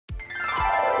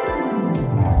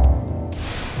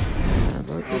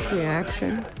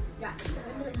reaction.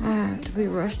 I had to be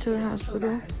rushed to the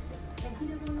hospital.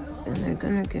 And they're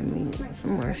gonna give me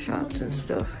some more shots and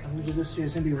stuff. This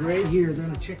is gonna be right here. They're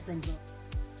gonna check things out.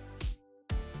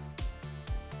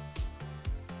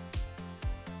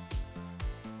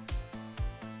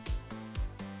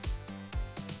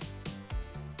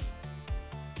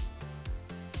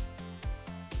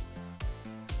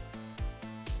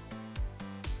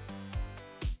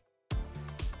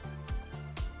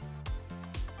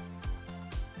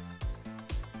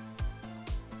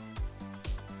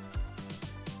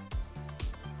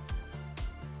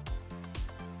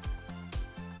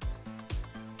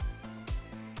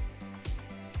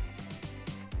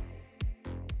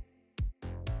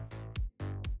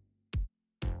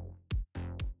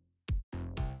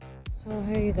 So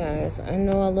hey you guys, I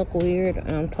know I look weird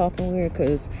and I'm talking weird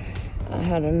because I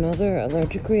had another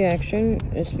allergic reaction.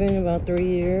 It's been about 3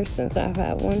 years since I've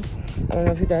had one. I don't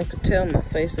know if you guys could tell, my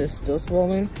face is still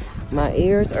swollen. My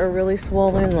ears are really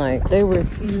swollen, like they were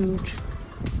huge,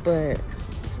 but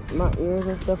my ears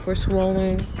and stuff were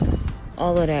swollen.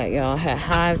 All of that, y'all. I had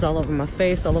hives all over my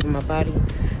face, all over my body.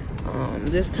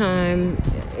 This time,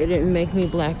 it didn't make me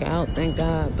black out, thank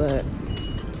God, but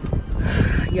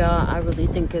y'all, I really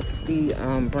think it's the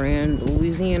brand,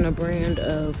 Louisiana brand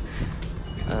of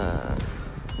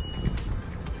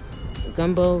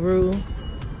gumbo roux,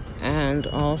 and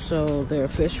also their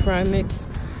fish fry mix,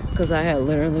 because I had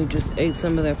literally just ate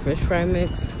some of their fish fry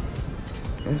mix.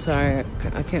 I'm sorry,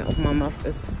 I can't open my mouth,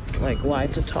 it's like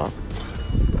wide to talk.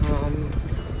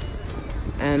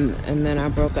 And then I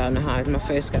broke out in the hives. My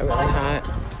face got really hot,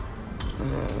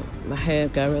 my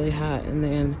head got really hot, and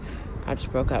then I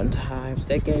just broke out into hives.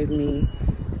 They gave me,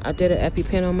 I did an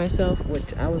EpiPen on myself,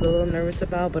 which I was a little nervous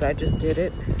about, but I just did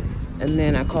it. And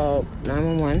then I called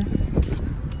 911.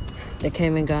 They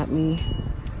came and got me.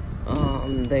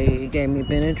 They gave me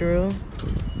Benadryl,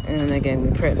 and they gave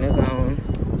me prednisone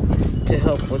to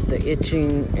help with the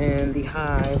itching and the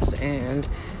hives and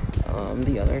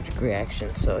the allergic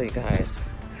reaction. So you guys,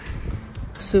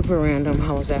 super random.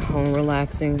 I was at home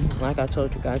relaxing, like I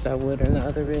told you guys I would in the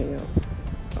other video.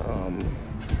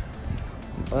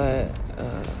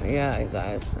 Yeah, you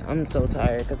guys, I'm so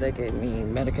tired because they gave me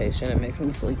medication. It makes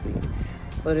me sleepy,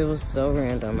 but it was so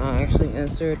random. I actually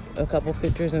insert a couple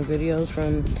pictures and videos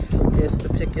from this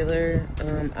particular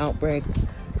outbreak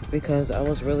because I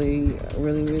was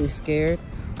really scared.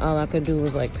 All I could do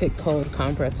was like pick cold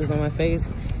compresses on my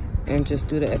face and just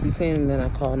do the EpiPen, and then I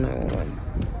called 911.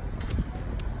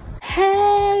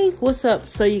 Hey, what's up?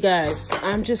 So you guys,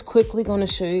 I'm just quickly going to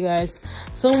show you guys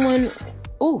someone.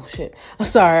 Oh shit,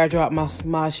 sorry, I dropped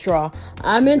my straw.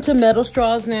 I'm into metal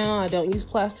straws now. I don't use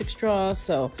plastic straws,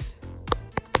 so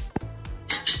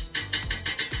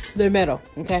they're metal,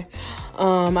 okay?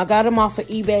 I got them off of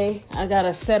eBay. I got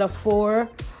a set of 4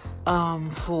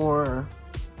 for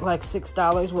like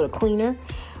 $6 with a cleaner.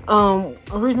 The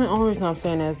only reason I'm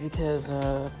saying that is because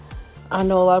I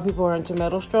know a lot of people are into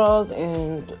metal straws,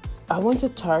 and I went to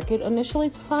Target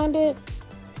initially to find it,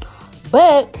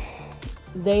 but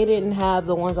they didn't have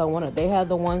the ones I wanted. They had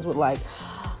the ones with like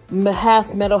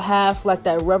half metal, half like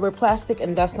that rubber plastic,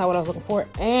 and that's not what I was looking for.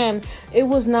 And it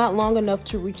was not long enough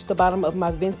to reach the bottom of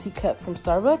my venti cup from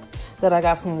Starbucks that I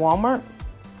got from Walmart.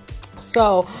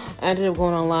 So I ended up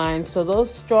going online. So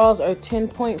those straws are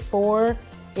 10.4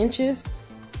 inches,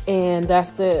 and that's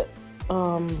the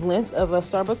length of a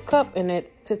Starbucks cup, and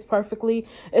it fits perfectly.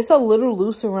 It's a little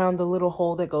loose around the little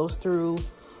hole that goes through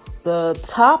the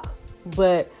top,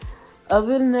 but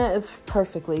other than that, it's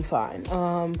perfectly fine.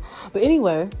 But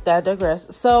anyway, that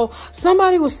digress. So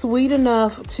somebody was sweet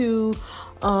enough to,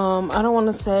 I don't want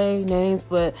to say names,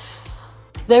 but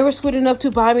they were sweet enough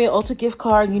to buy me an Ulta gift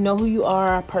card. You know who you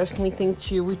are. I personally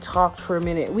think you. We talked for a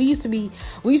minute. We used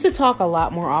to talk a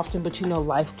lot more often, but you know,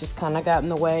 life just kind of got in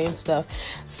the way and stuff.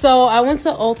 So I went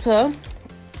to Ulta,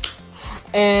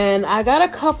 and I got a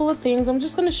couple of things. I'm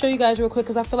just going to show you guys real quick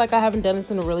because I feel like I haven't done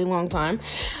this in a really long time.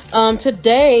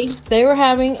 Today, they were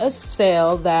having a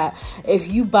sale that if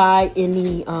you buy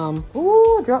any,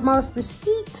 drop my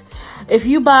receipt. If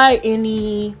you buy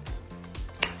any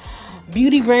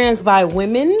beauty brands by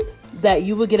women, that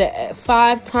you would get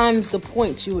 5 times the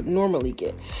points you would normally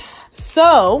get.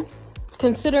 So,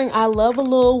 considering I love a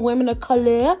little women of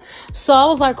color, so I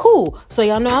was like, cool. So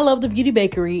y'all know I love the Beauty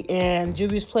Bakery and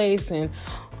Juvia's Place and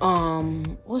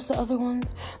what's the other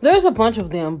ones? There's a bunch of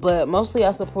them, but mostly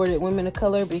I supported women of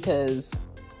color because,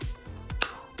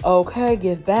 okay,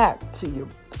 give back to your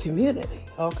community,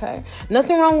 okay?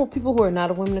 Nothing wrong with people who are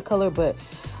not a women of color, but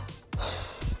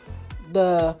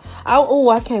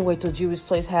I can't wait till Juvia's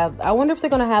Place I wonder if they're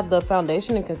gonna have the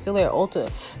foundation and concealer at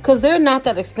Ulta, because they're not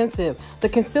that expensive. The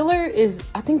concealer is,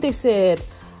 I think they said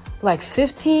like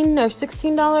 $15 or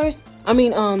 $16. I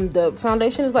mean, the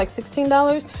foundation is like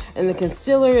 $16 and the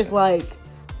concealer is like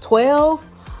 $12.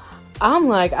 I'm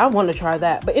like, I want to try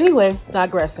that. But anyway,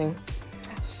 digressing.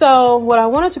 So what I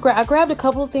wanted to grab, I grabbed a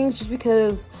couple of things just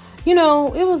because, you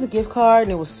know, it was a gift card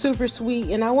and it was super sweet,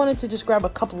 and I wanted to just grab a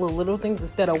couple of little things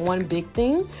instead of one big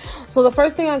thing. So the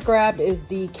first thing I grabbed is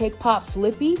the Cake Pops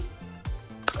Lippy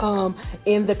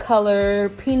in the color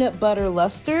Peanut Butter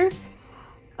Luster.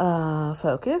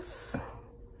 Focus.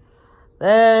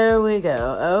 There we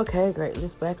go. Okay, great.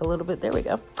 Let's back a little bit. There we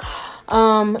go.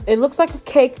 It looks like a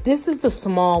cake. This is the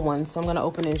small one, so I'm going to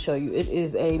open it and show you. It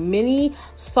is a mini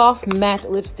soft matte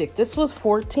lipstick. This was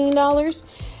 $14.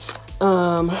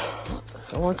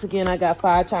 So once again, I got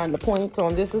 5 times the points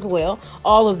on this as well.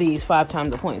 All of these 5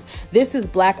 times the points. This is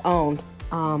black owned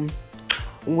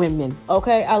women.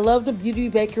 Okay, I love the beauty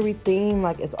bakery theme.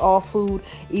 Like, it's all food,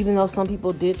 even though some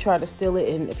people did try to steal it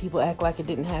and people act like it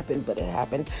didn't happen, but it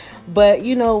happened. But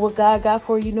you know what God got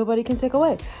for you, nobody can take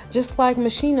away. Just like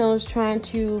Machino's trying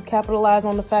to capitalize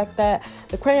on the fact that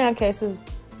the crayon case is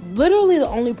literally the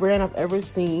only brand I've ever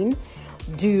seen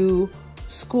do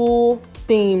school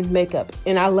themed makeup,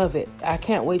 and I love it. I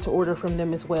can't wait to order from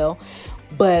them as well.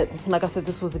 But like I said,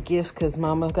 this was a gift because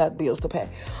mama got bills to pay.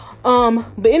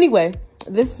 But anyway,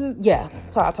 this is, yeah,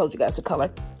 so I told you guys the color.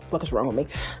 What is wrong with me?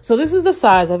 So this is the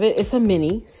size of it. It's a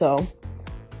mini, so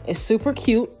it's super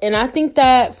cute. And I think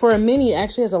that for a mini, it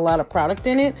actually has a lot of product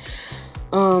in it.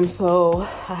 So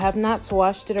I have not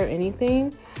swatched it or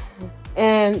anything.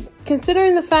 And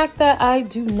considering the fact that I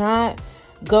do not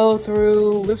go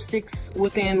through lipsticks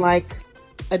within like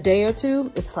a day or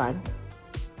two, it's fine.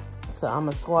 So I'm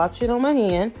gonna swatch it on my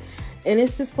hand, and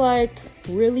it's just like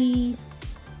really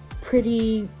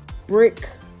pretty brick,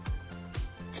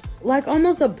 like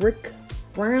almost a brick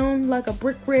brown, like a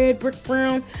brick red, brick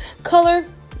brown color.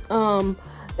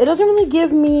 It doesn't really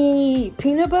give me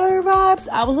peanut butter vibes.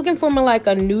 I was looking for more like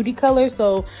a nudie color.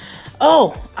 So,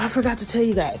 oh, I forgot to tell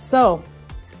you guys. So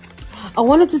I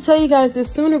wanted to tell you guys this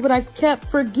sooner, but I kept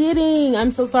forgetting.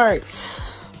 I'm so sorry.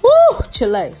 Woo,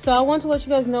 Chile. So I want to let you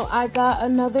guys know I got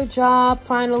another job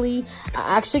finally.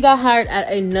 I actually got hired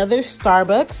at another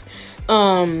Starbucks.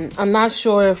 I'm not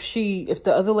sure if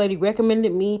the other lady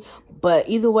recommended me, but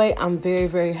either way, I'm very,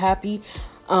 very happy.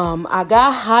 I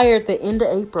got hired at the end of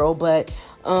April, but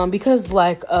because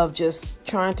like of just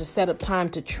trying to set up time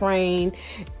to train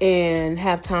and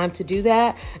have time to do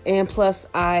that, and plus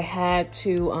I had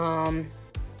to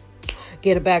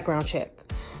get a background check.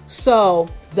 So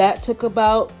that took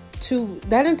about that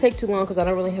didn't take too long because I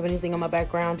don't really have anything on my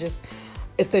background. Just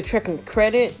if they're checking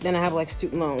credit, then I have like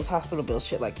student loans, hospital bills,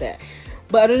 shit like that.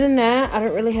 But other than that, I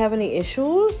don't really have any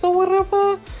issues or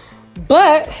whatever.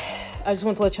 But I just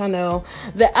want to let y'all know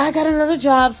that I got another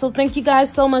job. So thank you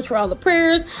guys so much for all the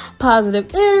prayers,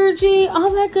 positive energy,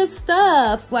 all that good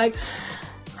stuff. Like,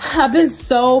 I've been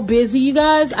so busy, you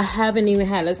guys. I haven't even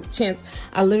had a chance.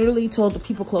 I literally told the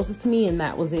people closest to me, and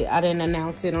that was it. I didn't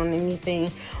announce it on anything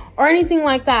or anything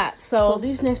like that. So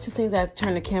these next two things, I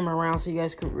turn the camera around so you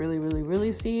guys could really, really,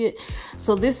 really see it.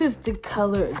 So this is the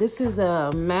color. This is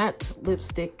a matte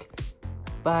lipstick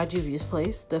by Juvia's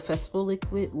Place, the Festival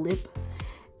Liquid Lip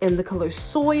in the color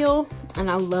Soil. And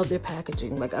I love their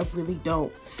packaging. Like, I really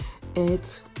don't. And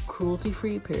it's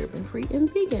cruelty-free, paraben-free,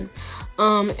 and vegan.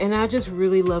 And I just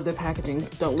really love their packaging.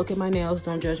 Don't look at my nails.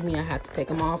 Don't judge me. I had to take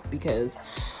them off because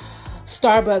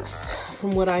Starbucks,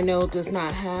 from what I know, does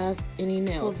not have any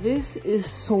nails. So this is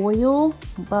Soil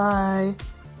by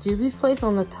Juvia's Place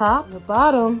on the top. The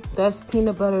bottom, that's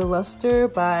Peanut Butter Luster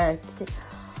by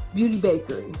Beauty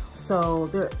Bakery. So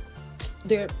the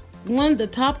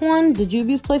top one, the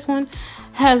Juvia's Place one,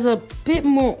 has a bit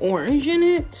more orange in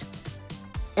it.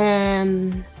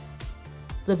 And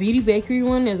the Beauty Bakery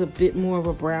one is a bit more of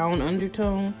a brown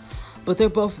undertone, but they're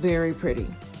both very pretty.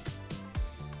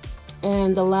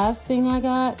 And the last thing I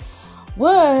got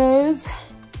was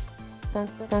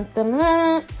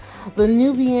the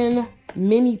Nubian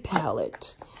Mini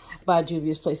Palette by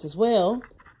Juvia's Place as well.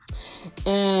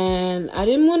 And I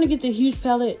didn't want to get the huge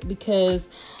palette because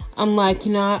I'm like,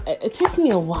 you know, it takes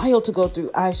me a while to go through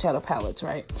eyeshadow palettes,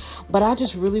 right? But I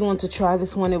just really want to try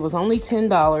this one. It was only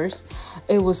 $10.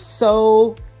 It was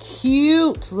so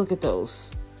cute. Look at those.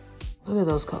 Look at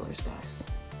those colors, guys.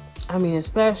 I mean,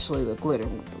 especially the glitter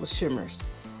with shimmers.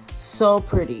 So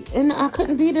pretty. And I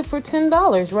couldn't beat it for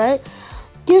 $10, right?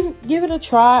 Give it a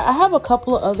try. I have a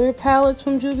couple of other palettes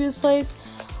from Juvia's Place,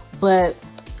 but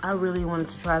I really wanted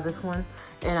to try this one,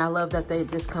 and I love that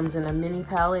this comes in a mini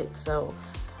palette. So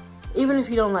even if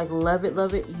you don't like love it,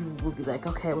 you will be like,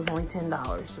 okay, it was only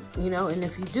 $10, you know. And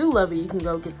if you do love it, you can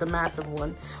go get the massive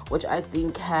one, which I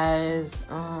think has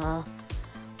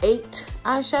 8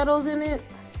 eyeshadows in it,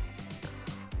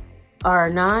 or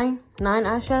 9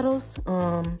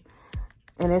 eyeshadows.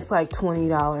 And it's like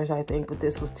 $20, I think, but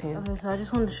this was $10. Okay, so I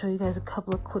just wanted to show you guys a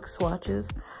couple of quick swatches.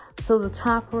 So the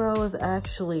top row is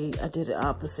actually, I did it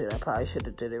opposite. I probably should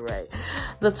have did it right.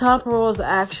 The top row is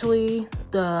actually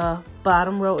the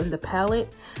bottom row in the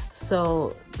palette.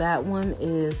 So that one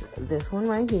is this one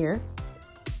right here.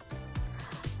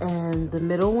 And the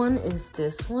middle one is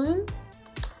this one.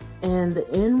 And the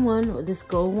end one, this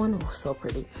gold one, oh, so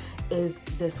pretty, is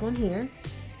this one here.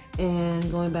 And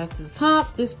going back to the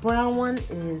top, this brown one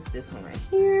is this one right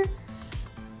here.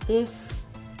 This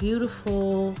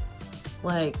beautiful,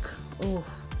 like, oh,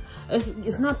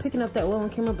 it's not picking up that well on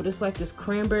camera, but it's like this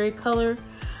cranberry color.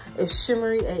 It's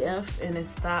shimmery AF, and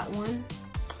it's that one.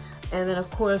 And then of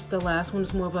course the last one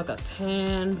is more of like a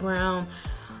tan brown.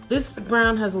 This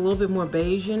brown has a little bit more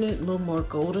beige in it, a little more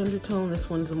gold undertone. This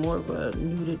one's more of a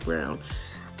nuded brown.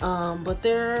 But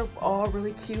they're all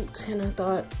really cute, and I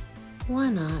thought, why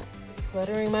not?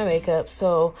 Cluttering my makeup.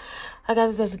 So I got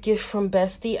this as a gift from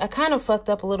Bestie. I kind of fucked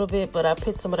up a little bit, but I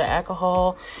put some of the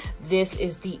alcohol. This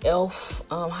is the e.l.f.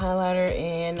 Highlighter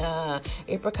in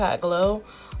Apricot Glow.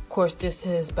 Of course, this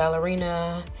is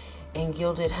Ballerina and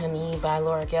Gilded Honey by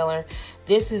Laura Geller.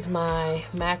 This is my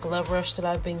MAC Love Rush that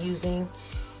I've been using,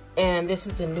 and this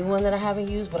is the new one that I haven't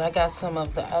used, but I got some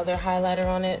of the other highlighter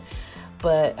on it.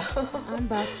 But I'm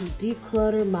about to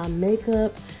declutter my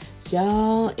makeup,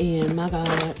 y'all, and my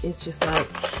God, it's just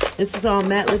like, this is all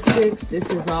matte lipsticks, this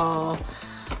is all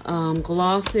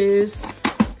glosses,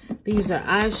 these are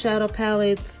eyeshadow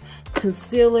palettes,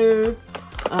 concealer,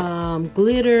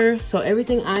 glitter, so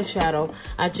everything eyeshadow.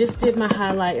 I just did my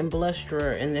highlight and blush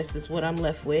drawer, and this is what I'm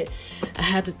left with. I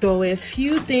had to throw away a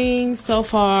few things so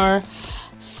far,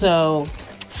 so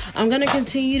I'm gonna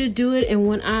continue to do it, and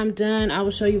when I'm done, I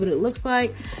will show you what it looks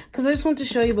like, because I just want to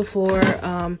show you before.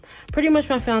 Pretty much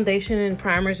my foundation and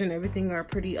primers and everything are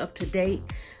pretty up to date.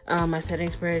 My setting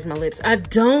sprays, my lips. I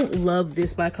don't love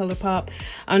this by ColourPop.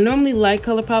 I normally like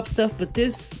ColourPop stuff, but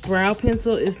this brow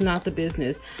pencil is not the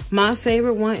business. My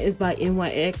favorite one is by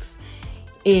NYX,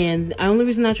 and the only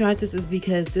reason I tried this is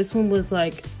because this one was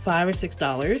like $5 or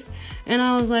 $6, and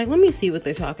I was like, let me see what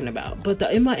they're talking about. But the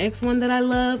NYX one that I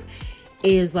love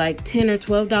is like $10 or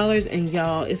 $12, and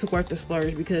y'all, it's worth the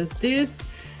splurge, because this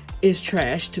is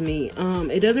trash to me.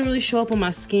 It doesn't really show up on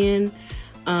my skin.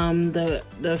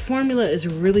 The formula is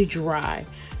really dry.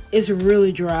 It's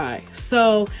really dry.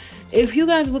 So if you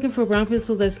guys are looking for a brown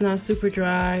pencil that's not super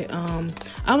dry,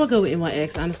 I will go with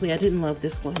NYX. Honestly, I didn't love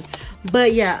this one,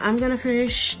 but yeah, I'm gonna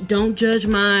finish. Don't judge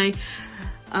my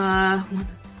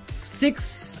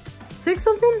 6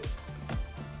 something,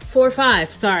 4 or 5,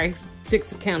 sorry,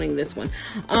 6 counting this one.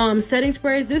 Setting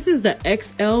sprays, this is the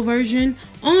XL version.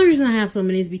 Only reason I have so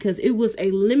many is because it was a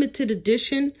limited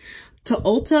edition to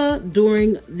Ulta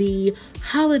during the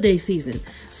holiday season,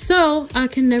 so I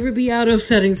can never be out of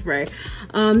setting spray.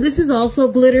 This is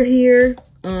also glitter here.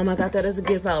 I got that as a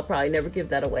gift. I'll probably never give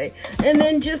that away. And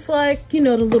then just like, you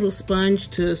know, the little sponge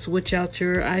to switch out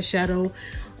your eyeshadow.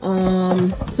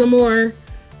 Some more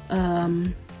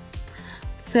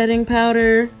setting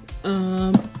powder.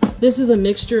 This is a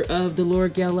mixture of the Laura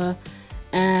Geller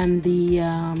and the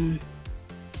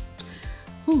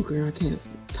oh girl, I can't,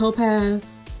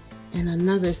 Topaz, and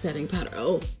another setting powder.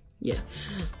 Oh yeah.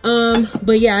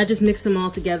 But yeah, I just mixed them all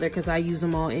together because I use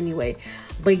them all anyway.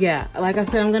 But yeah, like I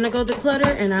said, I'm gonna go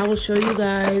declutter, and I will show you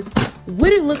guys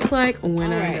what it looks like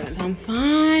when I'm done. So I'm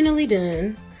finally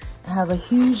done. I have a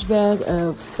huge bag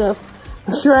of stuff,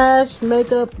 trash,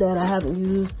 makeup that I haven't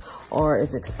used or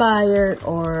is expired,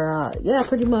 or yeah,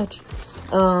 pretty much.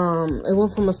 It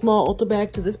went from a small Ulta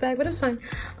bag to this bag, but it's fine.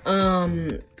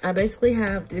 I basically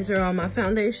have, these are all my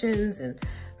foundations and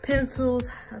pencils,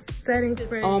 setting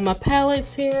spray, all my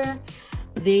palettes here.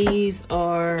 These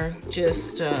are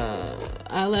just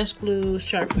eyelash glue,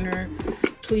 sharpener,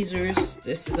 tweezers.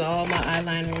 This is all my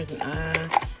eyeliners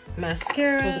and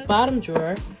mascara. For the bottom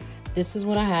drawer, this is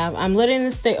what I have. I'm letting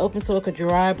this stay open so it could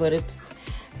dry, but it's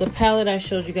the palette I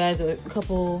showed you guys a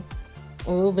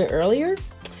little bit earlier.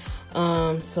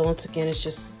 So once again, it's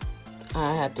just,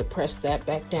 I had to press that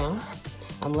back down.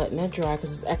 I'm letting that dry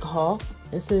because it's alcohol.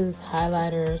 This is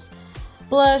highlighters,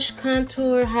 blush,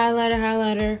 contour,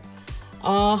 highlighter,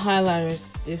 all highlighters.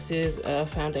 This is a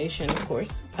foundation, of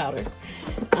course, powder.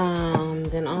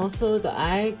 Then also the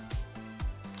eye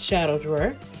shadow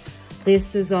drawer.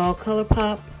 This is all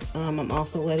ColourPop. I'm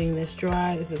also letting this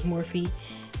dry. This is Morphe.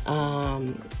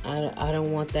 I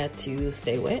don't want that to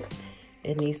stay wet.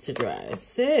 It needs to dry.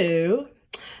 So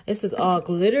this is all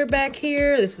glitter back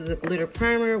here. This is a glitter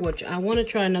primer, which I want to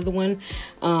try another one.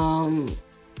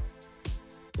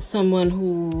 Someone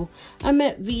who I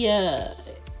met via,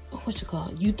 what's it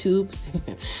called, YouTube,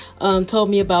 told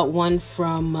me about one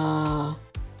from, I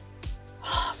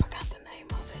forgot the name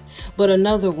of it, but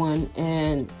another one,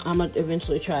 and I'm gonna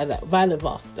eventually try that. Violet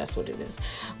Voss, that's what it is,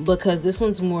 because this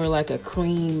one's more like a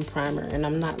cream primer, and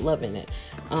I'm not loving it.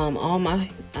 All my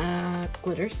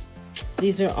glitters,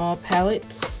 these are all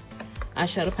palettes,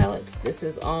 eyeshadow palettes. This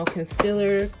is all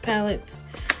concealer palettes.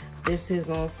 This is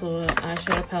also an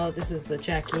eyeshadow palette. This is the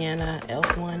Jackiana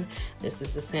Elf one. This is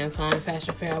the San Fine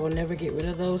Fashion Fair. I will never get rid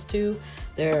of those two.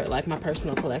 They're like my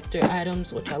personal collector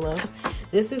items, which I love.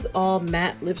 This is all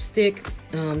matte lipstick.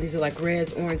 These are like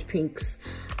reds, orange, pinks,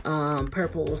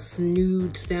 purples,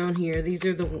 nudes down here.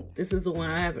 This is the one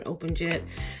I haven't opened yet.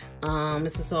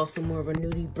 This is also more of a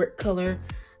nudie brick color.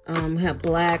 We have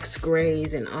blacks,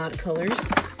 grays, and odd colors.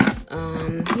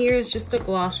 Here's just a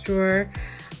gloss drawer.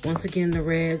 Once again, the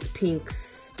reds,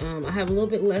 pinks. I have a little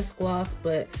bit less gloss,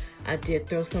 but I did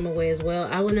throw some away as well.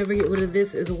 I will never get rid of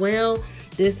this as well.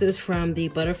 This is from the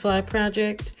Butterfly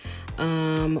Project,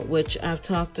 which I've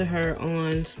talked to her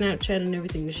on Snapchat and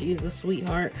everything. She is a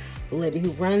sweetheart, the lady who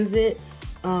runs it.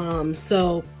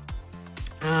 So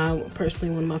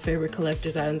personally, one of my favorite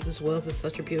collector's items as well. It's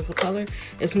such a beautiful color.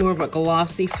 It's more of a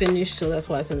glossy finish, so that's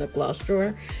why it's in the gloss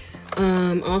drawer.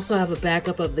 Also, I have a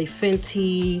backup of the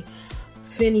Fenty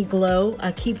Glow.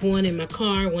 I keep one in my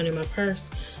car, one in my purse.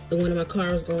 The one in my car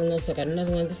is going low, so I got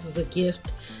another one. This is a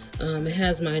gift. It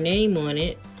has my name on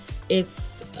it. It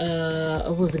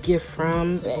was a gift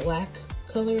from Black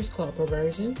color. It's called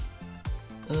Perversion.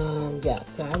 Yeah,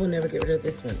 so I will never get rid of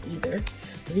this one either.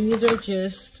 These are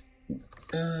just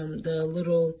the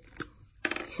little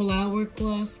flower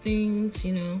gloss things,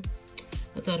 you know.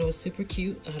 I thought it was super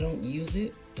cute. I don't use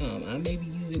it. I maybe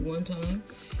use it one time,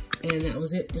 and that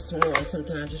was it. This one was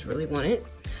something I just really wanted.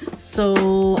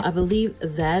 So I believe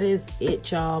that is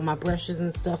it, y'all. My brushes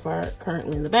and stuff are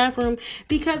currently in the bathroom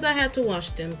because I had to wash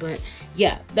them. But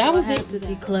yeah, that was it to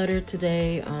declutter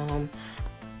today.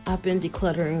 I've been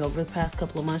decluttering over the past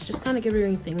couple of months, just kind of getting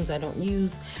rid of things I don't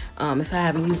use. If I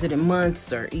haven't used it in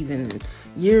months or even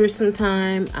years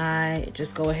sometime, I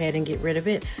just go ahead and get rid of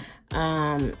it.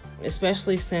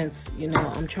 Especially since, you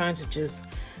know, I'm trying to just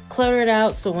clutter it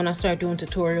out, so when I start doing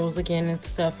tutorials again and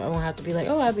stuff, I won't have to be like,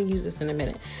 oh, I haven't used this in a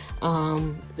minute.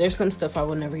 There's some stuff I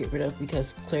will never get rid of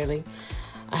because clearly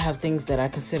I have things that I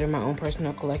consider my own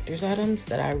personal collector's items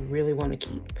that I really want to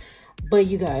keep. But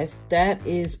you guys, that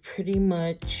is pretty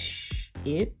much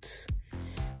it.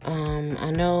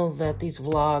 I know that these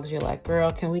vlogs, you're like,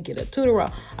 girl, can we get a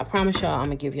tutorial? I promise y'all I'm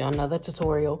gonna give y'all another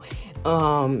tutorial.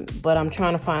 But I'm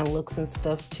trying to find looks and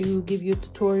stuff to give you a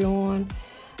tutorial on.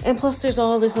 And plus there's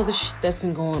all this other shit that's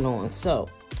been going on. So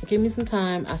give me some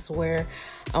time. I swear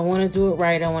I want to do it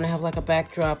right. I want to have like a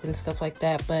backdrop and stuff like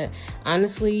that. But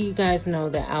honestly, you guys know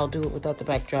that I'll do it without the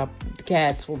backdrop. The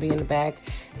cats will be in the back.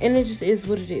 And it just is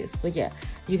what it is. But yeah,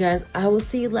 you guys, I will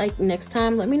see you like next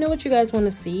time. Let me know what you guys want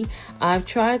to see. I've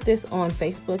tried this on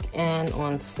Facebook and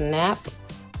on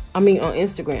on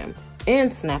Instagram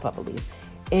and Snap, I believe.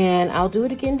 And I'll do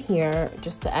it again here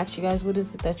just to ask you guys what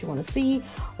is it that you want to see.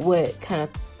 What kind of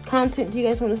content do you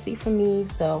guys want to see from me?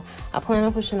 So I plan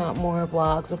on pushing out more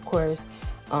vlogs, of course,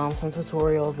 some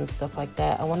tutorials and stuff like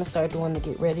that. I want to start doing the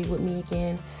get ready with me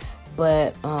again,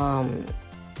 but I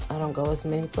don't go as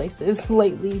many places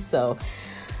lately, so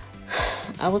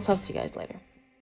I will talk to you guys later.